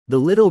The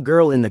little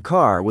girl in the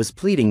car was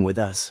pleading with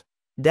us.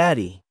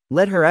 "Daddy,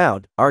 let her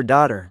out." Our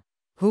daughter,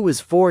 who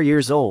was 4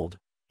 years old,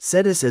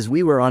 said us as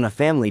we were on a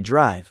family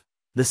drive.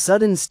 The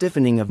sudden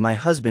stiffening of my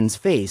husband's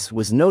face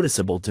was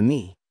noticeable to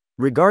me.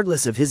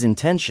 Regardless of his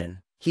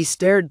intention, he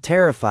stared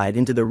terrified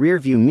into the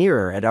rearview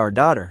mirror at our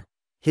daughter.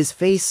 His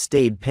face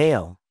stayed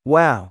pale.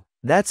 Wow,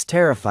 that's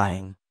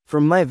terrifying.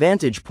 From my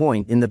vantage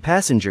point in the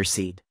passenger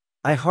seat,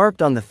 I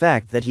harped on the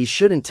fact that he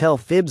shouldn't tell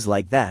fibs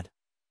like that.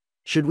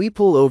 Should we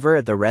pull over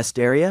at the rest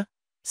area?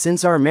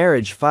 Since our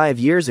marriage 5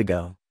 years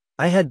ago,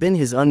 I had been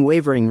his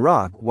unwavering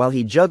rock while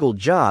he juggled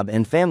job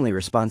and family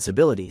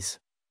responsibilities.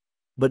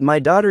 But my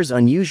daughter's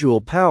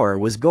unusual power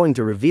was going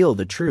to reveal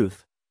the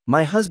truth.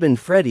 My husband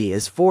Freddie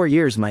is 4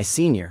 years my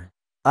senior.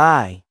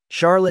 I,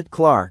 Charlotte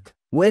Clark,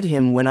 wed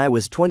him when I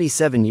was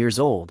 27 years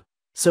old.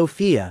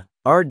 Sophia,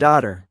 our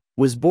daughter,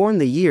 was born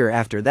the year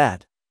after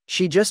that.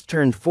 She just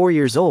turned 4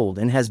 years old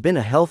and has been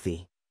a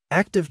healthy,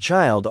 active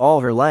child all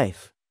her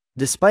life.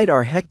 Despite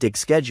our hectic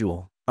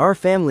schedule, our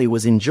family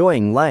was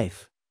enjoying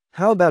life.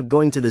 "How about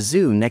going to the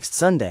zoo next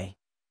Sunday?"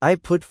 I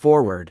put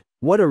forward.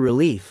 "What a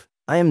relief.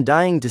 I am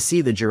dying to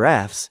see the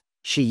giraffes,"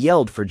 she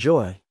yelled for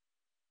joy.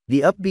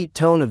 The upbeat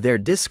tone of their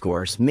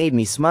discourse made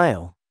me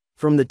smile.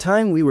 From the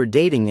time we were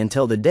dating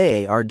until the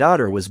day our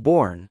daughter was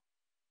born,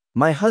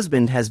 my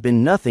husband has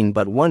been nothing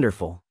but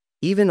wonderful.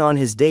 Even on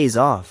his days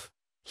off,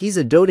 he's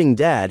a doting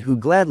dad who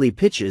gladly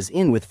pitches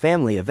in with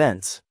family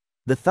events.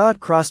 The thought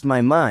crossed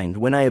my mind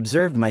when I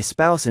observed my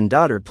spouse and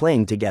daughter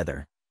playing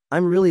together.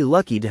 I'm really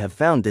lucky to have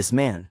found this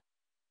man.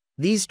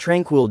 These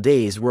tranquil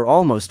days were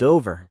almost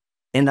over,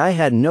 and I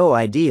had no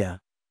idea.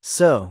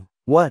 "So,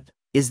 what?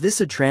 Is this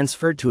a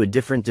transfer to a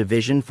different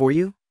division for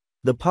you?"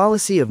 "The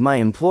policy of my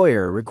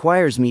employer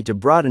requires me to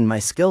broaden my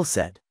skill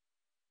set."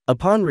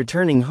 Upon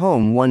returning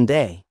home one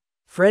day,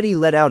 Freddie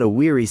let out a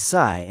weary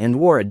sigh and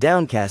wore a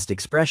downcast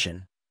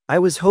expression. I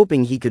was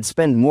hoping he could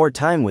spend more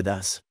time with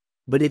us,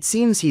 but it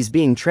seems he's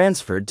being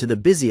transferred to the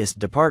busiest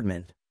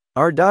department.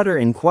 Our daughter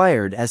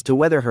inquired as to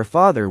whether her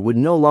father would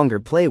no longer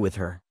play with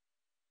her.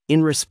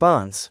 In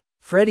response,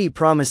 Freddie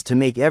promised to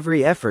make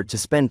every effort to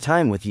spend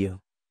time with you.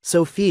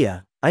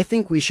 "Sophia, I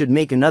think we should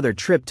make another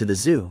trip to the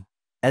zoo."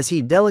 As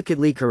he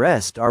delicately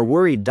caressed our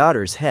worried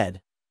daughter's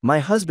head, my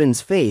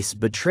husband's face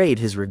betrayed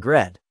his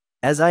regret.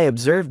 As I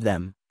observed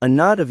them, a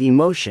knot of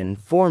emotion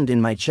formed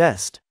in my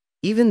chest.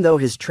 Even though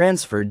his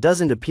transfer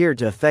doesn't appear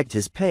to affect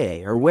his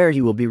pay or where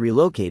he will be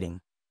relocating,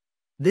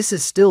 this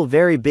is still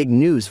very big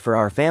news for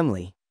our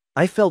family.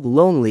 I felt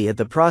lonely at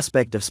the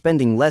prospect of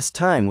spending less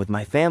time with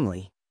my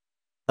family.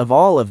 Of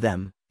all of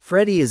them,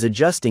 Freddie is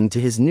adjusting to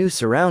his new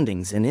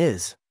surroundings and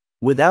is,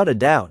 without a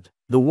doubt,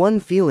 the one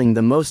feeling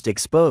the most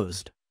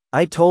exposed.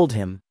 I told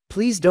him,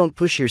 "Please don't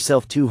push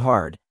yourself too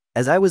hard,"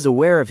 as I was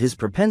aware of his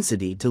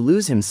propensity to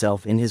lose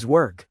himself in his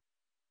work.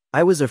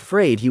 I was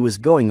afraid he was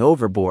going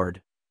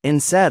overboard,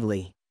 and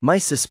sadly, my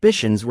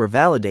suspicions were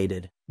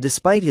validated.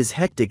 Despite his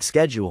hectic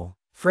schedule,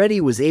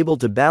 Freddie was able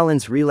to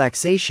balance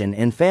relaxation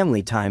and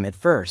family time at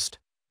first,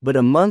 but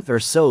a month or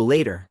so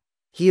later,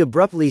 he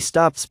abruptly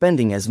stopped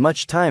spending as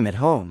much time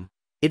at home.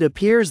 It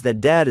appears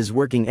that Dad is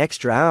working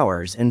extra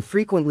hours and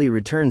frequently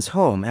returns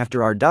home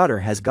after our daughter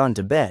has gone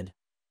to bed.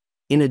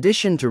 In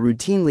addition to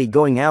routinely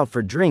going out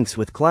for drinks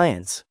with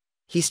clients,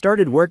 he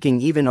started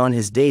working even on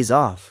his days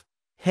off.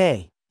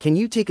 "Hey, can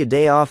you take a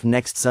day off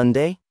next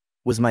Sunday?"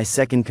 was my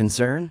second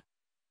concern.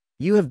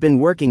 "You have been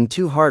working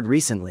too hard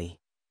recently,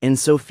 and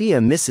Sophia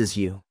misses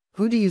you."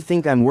 "Who do you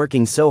think I'm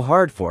working so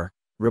hard for?"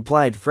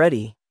 replied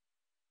Freddie.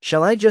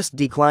 "Shall I just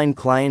decline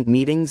client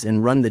meetings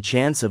and run the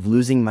chance of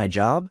losing my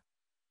job?"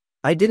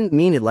 "I didn't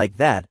mean it like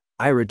that,"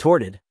 I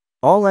retorted.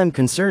 "All I'm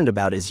concerned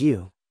about is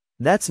you."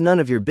 "That's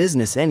none of your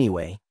business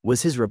anyway,"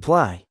 was his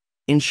reply.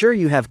 "Ensure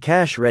you have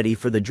cash ready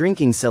for the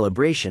drinking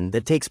celebration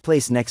that takes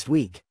place next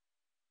week."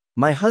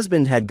 My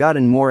husband had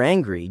gotten more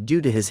angry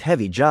due to his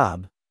heavy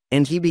job,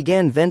 and he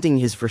began venting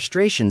his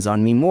frustrations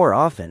on me more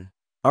often.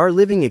 Our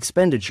living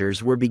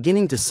expenditures were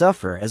beginning to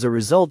suffer as a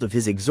result of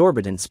his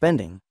exorbitant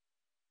spending,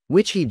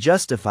 which he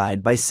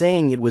justified by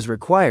saying it was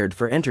required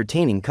for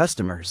entertaining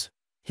customers.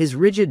 His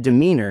rigid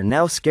demeanor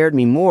now scared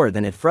me more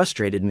than it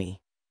frustrated me.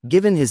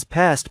 Given his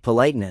past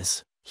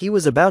politeness, he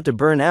was about to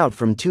burn out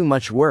from too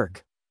much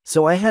work,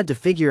 so I had to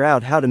figure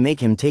out how to make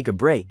him take a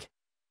break.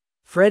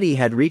 Freddie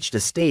had reached a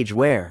stage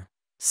where,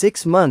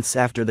 6 months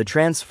after the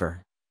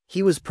transfer,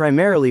 he was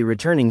primarily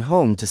returning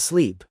home to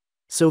sleep.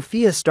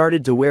 Sophia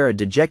started to wear a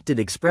dejected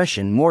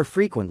expression more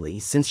frequently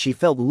since she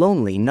felt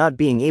lonely not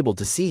being able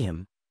to see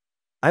him.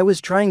 I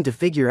was trying to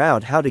figure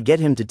out how to get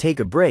him to take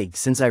a break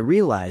since I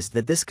realized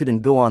that this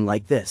couldn't go on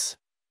like this.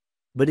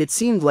 But it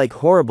seemed like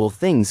horrible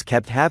things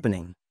kept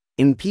happening,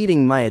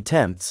 impeding my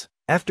attempts.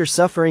 After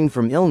suffering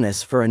from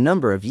illness for a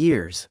number of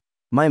years,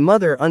 my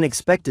mother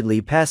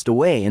unexpectedly passed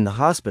away in the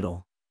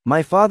hospital.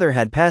 My father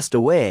had passed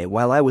away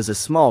while I was a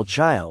small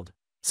child,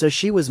 so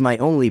she was my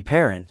only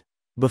parent.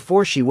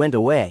 Before she went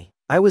away,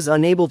 I was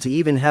unable to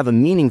even have a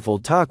meaningful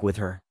talk with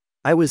her.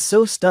 I was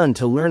so stunned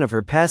to learn of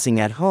her passing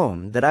at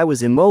home that I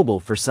was immobile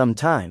for some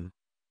time.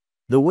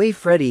 The way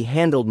Freddie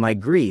handled my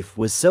grief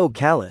was so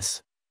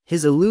callous.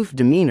 His aloof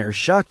demeanor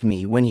shocked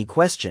me when he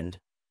questioned,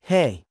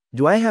 "Hey,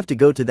 do I have to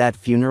go to that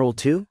funeral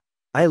too?"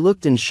 I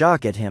looked in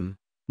shock at him.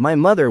 My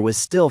mother was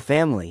still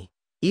family.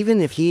 Even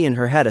if he and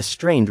her had a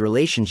strained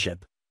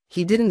relationship,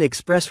 he didn't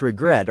express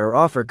regret or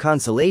offer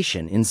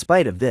consolation in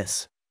spite of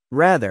this.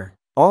 Rather,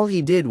 all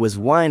he did was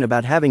whine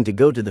about having to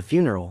go to the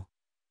funeral.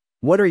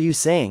 "What are you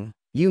saying?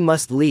 You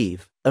must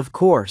leave." "Of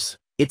course,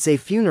 it's a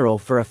funeral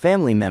for a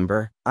family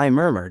member," I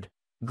murmured,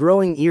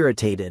 growing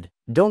irritated.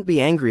 "Don't be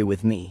angry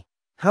with me.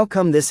 How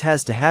come this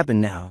has to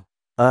happen now?"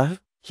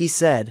 He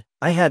said.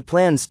 "I had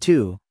plans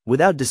too,"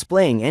 without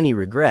displaying any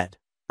regret.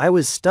 I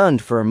was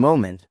stunned for a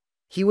moment.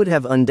 He would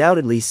have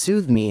undoubtedly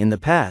soothed me in the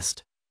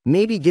past,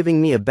 maybe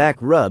giving me a back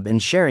rub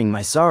and sharing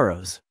my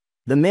sorrows.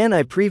 The man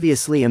I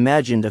previously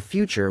imagined a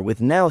future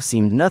with now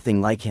seemed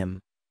nothing like him.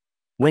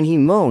 When he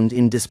moaned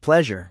in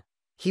displeasure,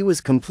 he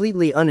was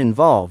completely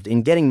uninvolved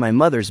in getting my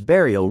mother's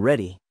burial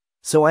ready,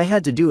 so I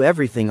had to do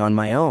everything on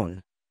my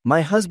own.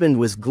 My husband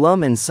was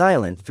glum and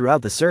silent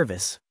throughout the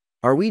service.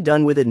 "Are we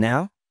done with it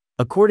now?"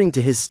 According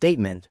to his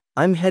statement,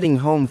 "I'm heading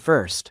home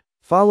first."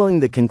 Following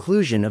the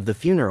conclusion of the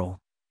funeral,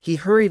 he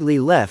hurriedly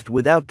left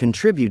without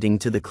contributing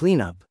to the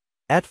cleanup.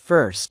 At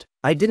first,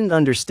 I didn't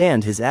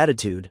understand his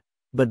attitude,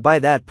 but by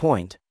that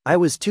point, I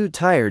was too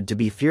tired to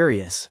be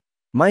furious.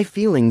 My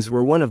feelings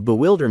were one of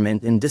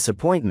bewilderment and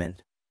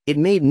disappointment. It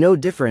made no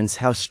difference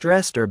how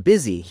stressed or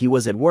busy he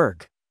was at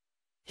work.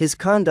 His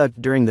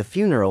conduct during the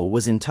funeral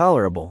was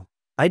intolerable.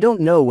 I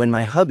don't know when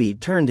my hubby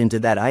turned into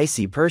that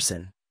icy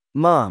person.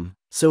 "Mom,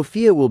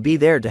 Sophia will be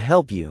there to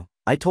help you,"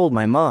 I told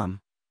my mom.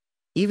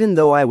 Even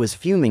though I was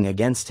fuming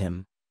against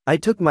him, I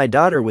took my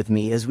daughter with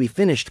me as we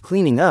finished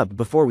cleaning up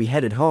before we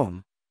headed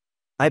home.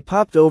 I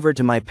popped over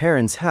to my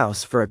parents'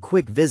 house for a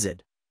quick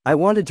visit. I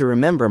wanted to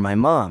remember my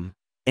mom,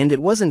 and it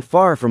wasn't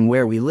far from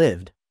where we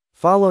lived.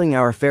 Following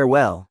our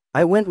farewell,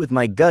 I went with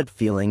my gut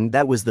feeling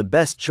that was the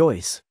best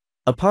choice.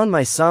 Upon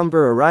my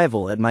somber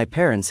arrival at my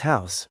parents'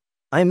 house,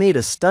 I made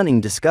a stunning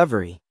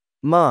discovery.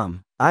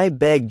 "Mom, I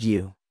begged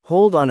you."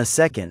 "Hold on a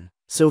second."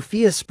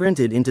 Sophia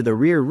sprinted into the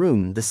rear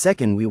room the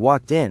second we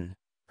walked in,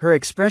 her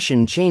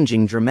expression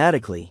changing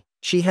dramatically.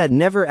 She had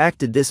never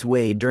acted this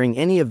way during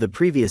any of the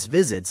previous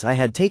visits I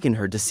had taken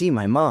her to see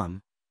my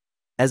mom.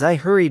 As I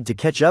hurried to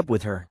catch up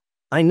with her,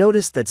 I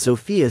noticed that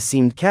Sophia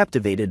seemed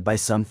captivated by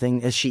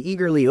something as she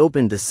eagerly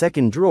opened the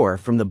second drawer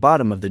from the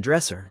bottom of the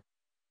dresser.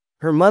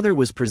 Her mother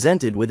was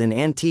presented with an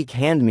antique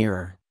hand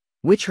mirror,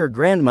 which her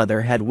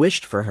grandmother had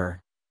wished for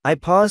her. I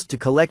paused to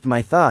collect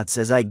my thoughts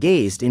as I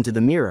gazed into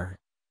the mirror.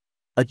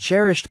 A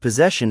cherished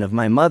possession of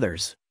my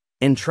mother's,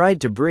 and tried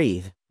to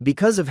breathe.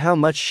 Because of how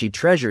much she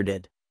treasured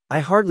it, I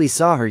hardly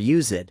saw her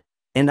use it,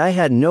 and I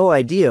had no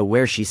idea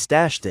where she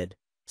stashed it.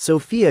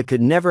 Sophia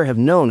could never have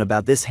known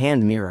about this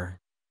hand mirror.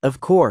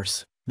 Of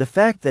course, the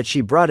fact that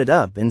she brought it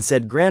up and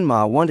said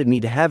Grandma wanted me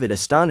to have it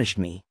astonished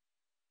me.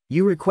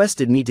 "You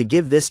requested me to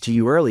give this to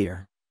you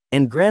earlier,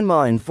 and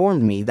Grandma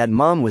informed me that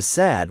Mom was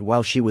sad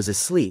while she was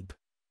asleep."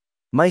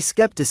 My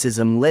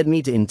skepticism led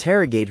me to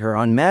interrogate her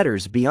on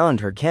matters beyond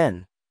her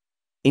ken,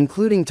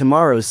 including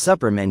tomorrow's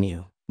supper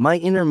menu, my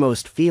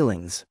innermost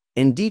feelings,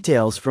 and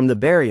details from the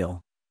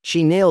burial.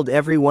 She nailed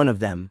every one of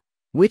them,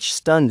 which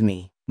stunned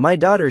me. My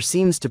daughter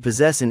seems to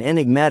possess an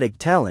enigmatic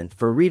talent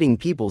for reading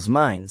people's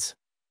minds.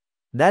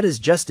 "That is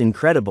just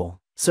incredible,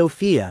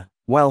 Sophia."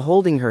 While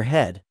holding her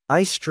head,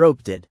 I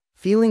stroked it,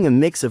 feeling a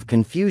mix of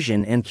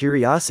confusion and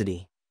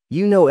curiosity.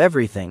 "You know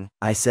everything,"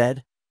 I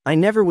said. I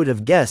never would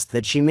have guessed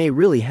that she may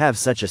really have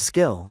such a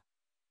skill.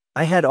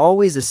 I had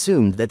always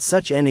assumed that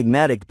such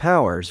enigmatic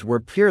powers were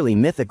purely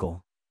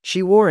mythical.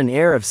 She wore an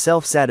air of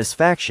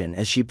self-satisfaction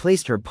as she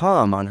placed her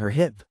palm on her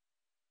hip,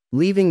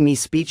 leaving me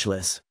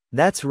speechless.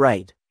 "That's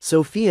right,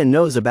 Sophia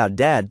knows about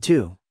Dad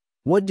too."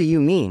 "What do you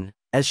mean?"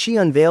 As she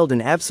unveiled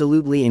an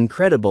absolutely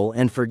incredible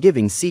and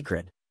forgiving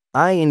secret,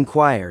 I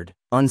inquired.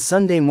 On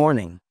Sunday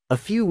morning, a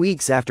few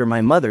weeks after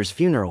my mother's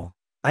funeral,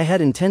 I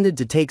had intended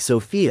to take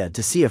Sophia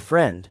to see a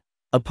friend.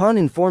 Upon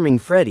informing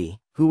Freddie,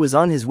 who was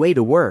on his way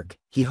to work,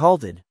 he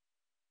halted,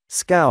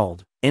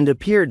 scowled, and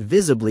appeared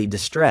visibly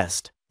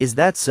distressed. "Is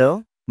that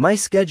so? My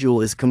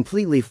schedule is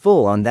completely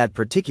full on that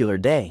particular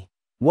day."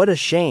 "What a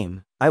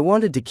shame." I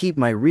wanted to keep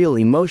my real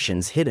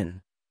emotions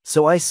hidden,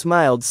 so I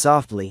smiled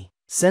softly,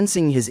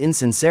 sensing his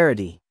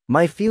insincerity.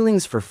 My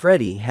feelings for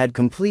Freddie had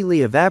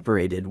completely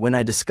evaporated when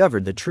I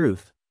discovered the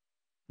truth.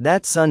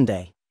 That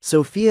Sunday,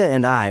 Sophia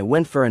and I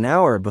went for an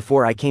hour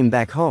before I came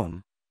back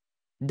home.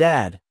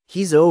 "Dad,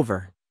 he's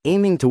over,"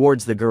 aiming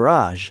towards the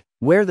garage,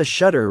 where the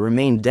shutter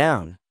remained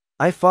down.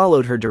 I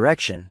followed her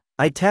direction.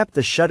 I tapped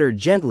the shutter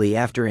gently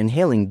after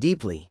inhaling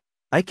deeply.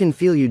 "I can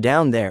feel you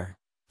down there."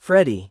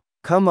 "Freddie,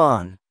 come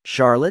on."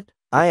 "Charlotte?"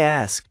 I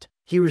asked.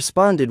 He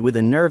responded with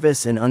a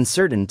nervous and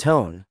uncertain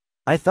tone.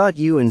 "I thought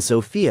you and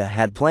Sophia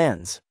had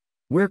plans."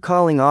 "We're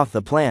calling off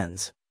the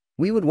plans.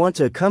 We would want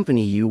to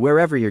accompany you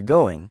wherever you're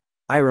going,"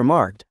 I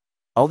remarked,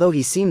 although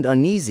he seemed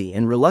uneasy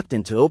and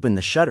reluctant to open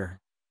the shutter.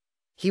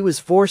 He was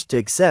forced to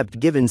accept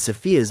given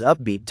Sophia's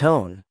upbeat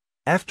tone.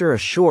 After a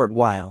short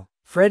while,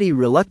 Freddie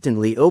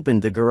reluctantly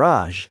opened the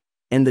garage,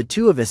 and the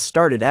two of us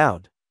started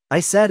out. I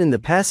sat in the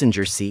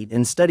passenger seat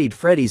and studied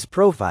Freddie's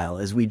profile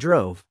as we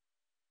drove.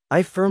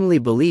 I firmly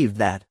believed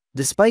that,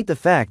 despite the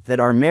fact that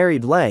our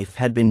married life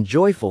had been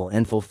joyful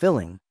and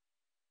fulfilling,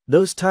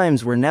 those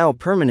times were now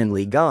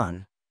permanently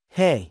gone.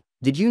 Hey,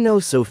 did you know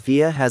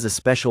Sophia has a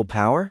special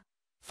power?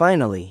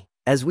 Finally,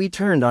 as we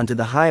turned onto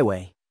the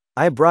highway,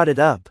 I brought it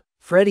up.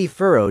 Freddie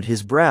furrowed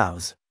his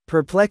brows,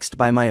 perplexed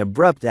by my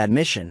abrupt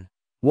admission.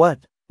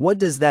 What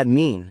does that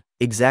mean,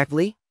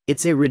 exactly?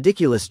 It's a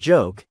ridiculous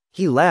joke,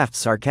 he laughed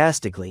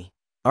sarcastically.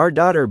 Our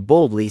daughter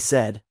boldly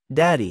said,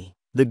 Daddy,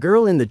 the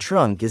girl in the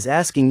trunk is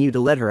asking you to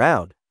let her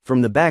out,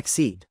 from the back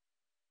seat.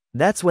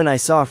 That's when I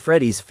saw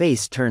Freddie's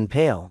face turn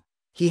pale.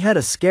 He had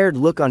a scared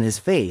look on his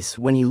face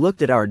when he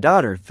looked at our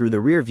daughter through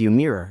the rearview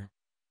mirror.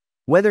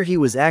 Whether he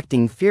was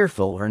acting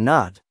fearful or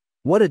not,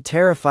 what a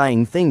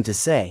terrifying thing to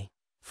say.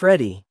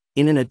 Freddie,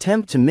 in an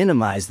attempt to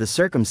minimize the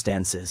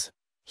circumstances,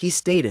 he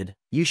stated,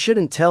 you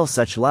shouldn't tell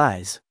such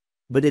lies.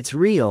 But it's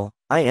real,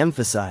 I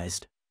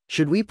emphasized.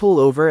 Should we pull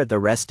over at the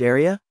rest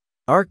area?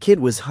 Our kid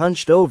was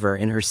hunched over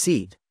in her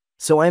seat,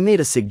 so I made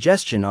a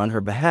suggestion on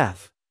her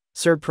behalf.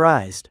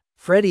 Surprised,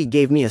 Freddie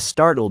gave me a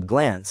startled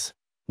glance.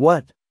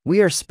 What? We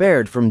are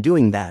spared from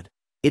doing that.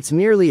 It's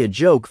merely a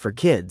joke for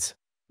kids.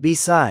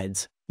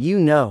 Besides, you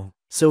know,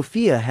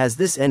 Sophia has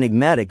this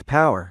enigmatic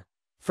power.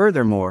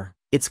 Furthermore,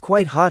 it's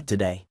quite hot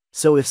today,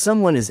 so if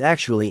someone is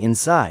actually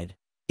inside,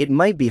 it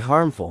might be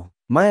harmful.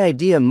 My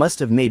idea must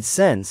have made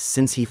sense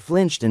since he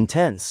flinched and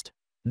tensed,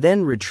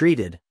 then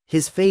retreated,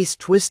 his face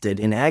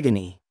twisted in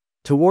agony.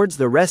 Towards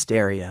the rest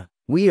area,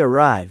 we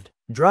arrived,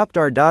 dropped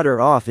our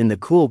daughter off in the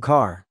cool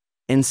car,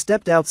 and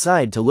stepped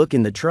outside to look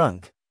in the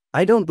trunk.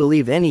 I don't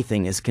believe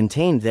anything is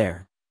contained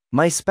there.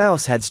 My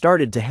spouse had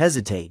started to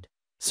hesitate,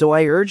 so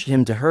I urged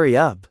him to hurry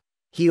up.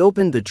 He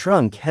opened the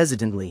trunk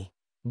hesitantly,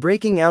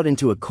 breaking out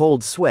into a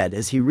cold sweat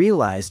as he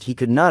realized he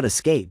could not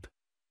escape.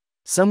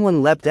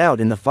 Someone leapt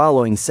out in the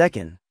following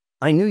second.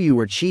 I knew you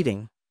were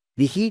cheating.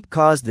 The heat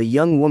caused the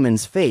young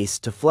woman's face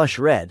to flush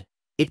red.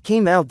 It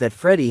came out that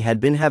Freddie had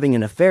been having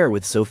an affair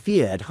with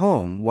Sophia at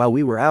home while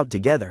we were out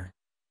together.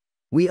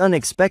 We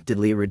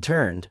unexpectedly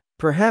returned,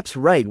 perhaps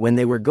right when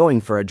they were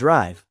going for a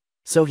drive,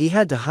 so he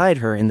had to hide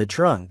her in the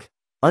trunk.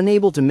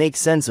 Unable to make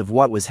sense of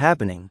what was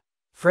happening,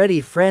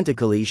 Freddie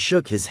frantically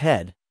shook his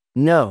head.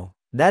 No,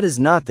 that is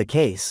not the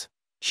case.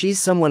 She's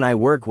someone I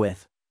work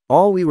with.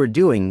 All we were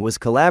doing was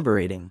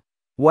collaborating.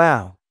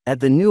 Wow, at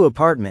the new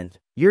apartment,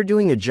 you're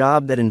doing a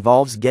job that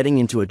involves getting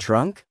into a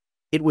trunk?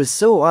 It was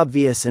so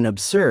obvious and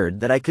absurd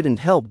that I couldn't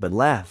help but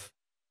laugh.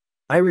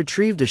 I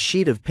retrieved a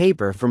sheet of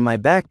paper from my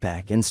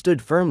backpack and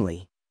stood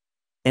firmly.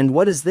 And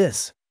what is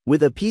this?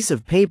 With a piece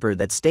of paper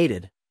that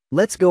stated,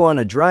 let's go on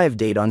a drive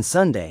date on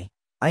Sunday,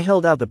 I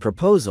held out the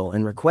proposal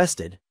and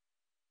requested.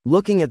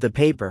 Looking at the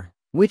paper,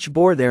 which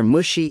bore their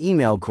mushy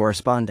email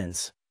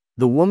correspondence,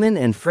 the woman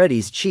and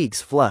Freddie's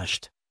cheeks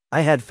flushed.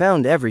 I had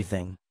found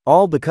everything,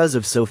 all because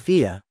of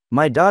Sophia.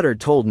 My daughter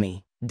told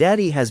me,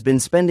 Daddy has been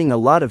spending a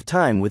lot of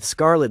time with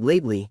Scarlett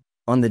lately,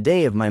 on the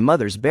day of my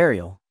mother's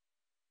burial.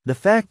 The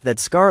fact that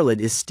Scarlett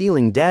is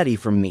stealing Daddy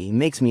from me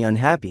makes me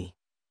unhappy.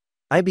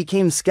 I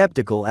became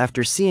skeptical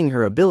after seeing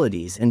her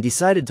abilities and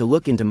decided to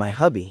look into my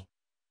hubby.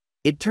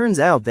 It turns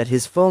out that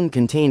his phone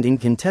contained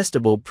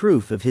incontestable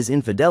proof of his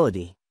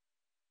infidelity.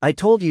 I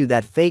told you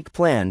that fake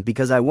plan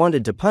because I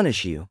wanted to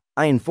punish you,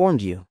 I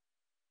informed you.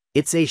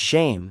 It's a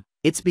shame,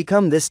 it's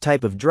become this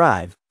type of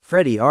drive,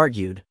 Freddie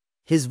argued,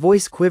 his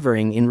voice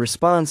quivering in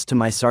response to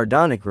my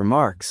sardonic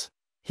remarks.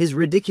 His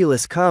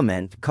ridiculous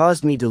comment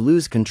caused me to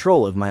lose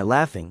control of my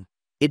laughing.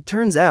 It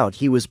turns out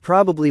he was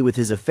probably with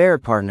his affair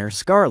partner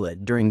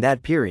Scarlett during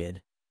that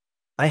period.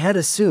 I had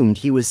assumed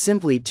he was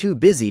simply too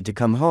busy to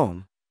come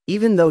home.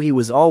 Even though he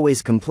was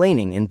always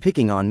complaining and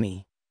picking on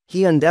me,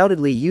 he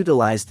undoubtedly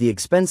utilized the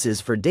expenses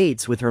for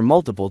dates with her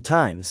multiple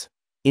times.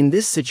 In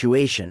this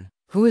situation,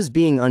 who is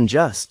being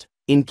unjust?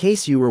 In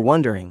case you were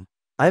wondering,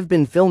 I've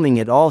been filming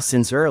it all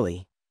since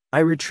early. I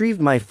retrieved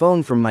my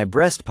phone from my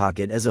breast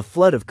pocket as a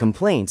flood of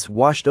complaints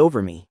washed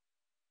over me.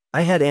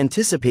 I had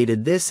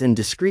anticipated this and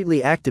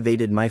discreetly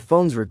activated my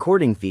phone's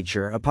recording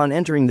feature upon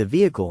entering the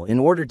vehicle in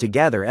order to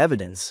gather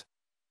evidence.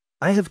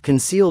 I have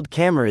concealed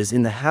cameras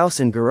in the house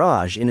and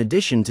garage in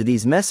addition to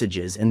these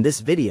messages and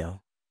this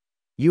video.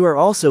 You are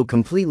also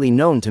completely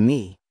known to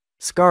me,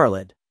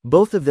 Scarlett.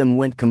 Both of them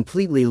went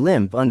completely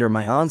limp under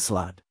my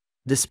onslaught.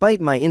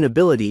 Despite my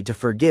inability to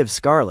forgive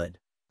Scarlett,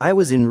 I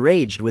was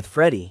enraged with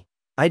Freddie.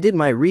 I did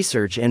my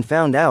research and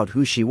found out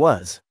who she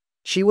was.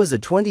 She was a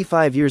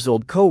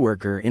 25-year-old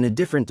coworker in a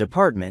different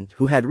department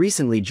who had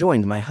recently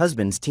joined my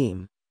husband's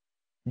team.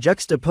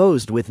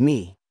 Juxtaposed with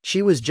me,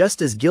 she was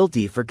just as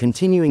guilty for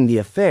continuing the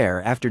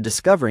affair after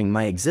discovering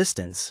my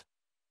existence.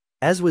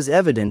 As was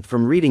evident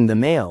from reading the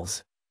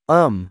mails.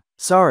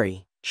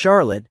 Sorry,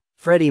 Charlotte,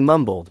 Freddie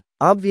mumbled,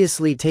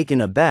 obviously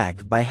taken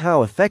aback by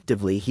how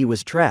effectively he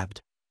was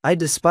trapped. I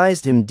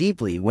despised him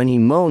deeply when he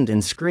moaned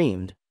and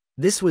screamed.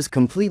 This was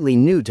completely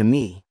new to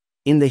me.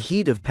 In the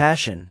heat of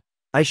passion,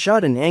 I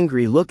shot an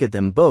angry look at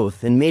them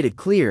both and made it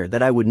clear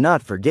that I would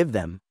not forgive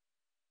them.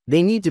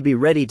 They need to be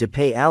ready to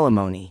pay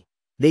alimony.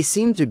 They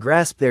seemed to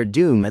grasp their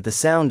doom at the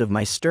sound of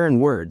my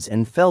stern words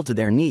and fell to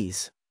their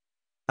knees.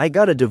 I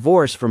got a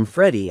divorce from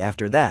Freddie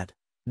after that.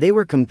 They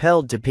were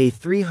compelled to pay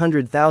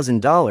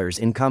 $300,000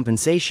 in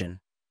compensation,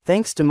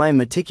 thanks to my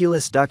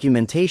meticulous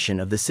documentation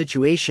of the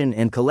situation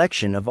and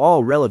collection of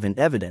all relevant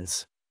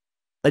evidence.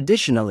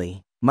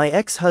 Additionally, my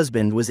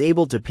ex-husband was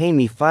able to pay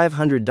me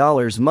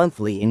 $500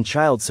 monthly in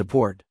child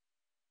support.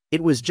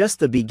 It was just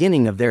the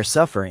beginning of their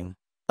suffering.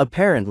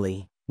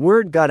 Apparently,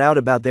 word got out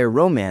about their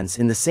romance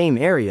in the same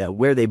area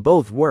where they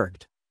both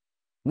worked,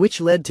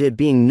 which led to it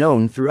being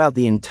known throughout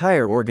the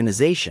entire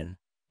organization.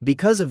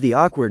 Because of the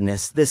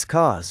awkwardness this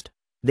caused,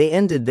 they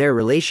ended their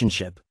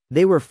relationship.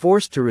 They were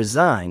forced to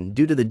resign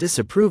due to the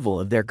disapproval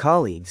of their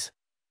colleagues.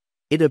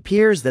 It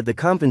appears that the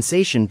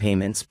compensation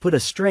payments put a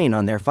strain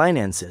on their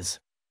finances,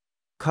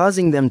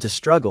 causing them to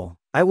struggle.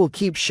 I will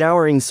keep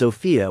showering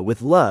Sophia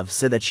with love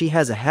so that she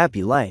has a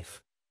happy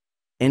life.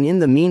 And in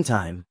the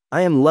meantime,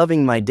 I am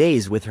loving my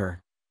days with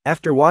her.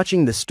 After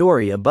watching the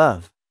story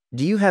above,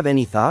 do you have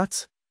any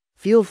thoughts?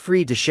 Feel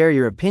free to share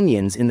your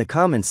opinions in the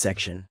comments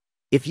section.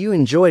 If you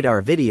enjoyed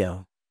our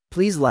video,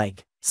 please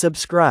like,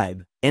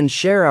 subscribe, and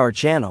share our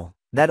channel.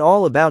 That's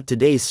all about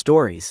today's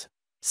stories.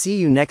 See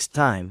you next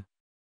time.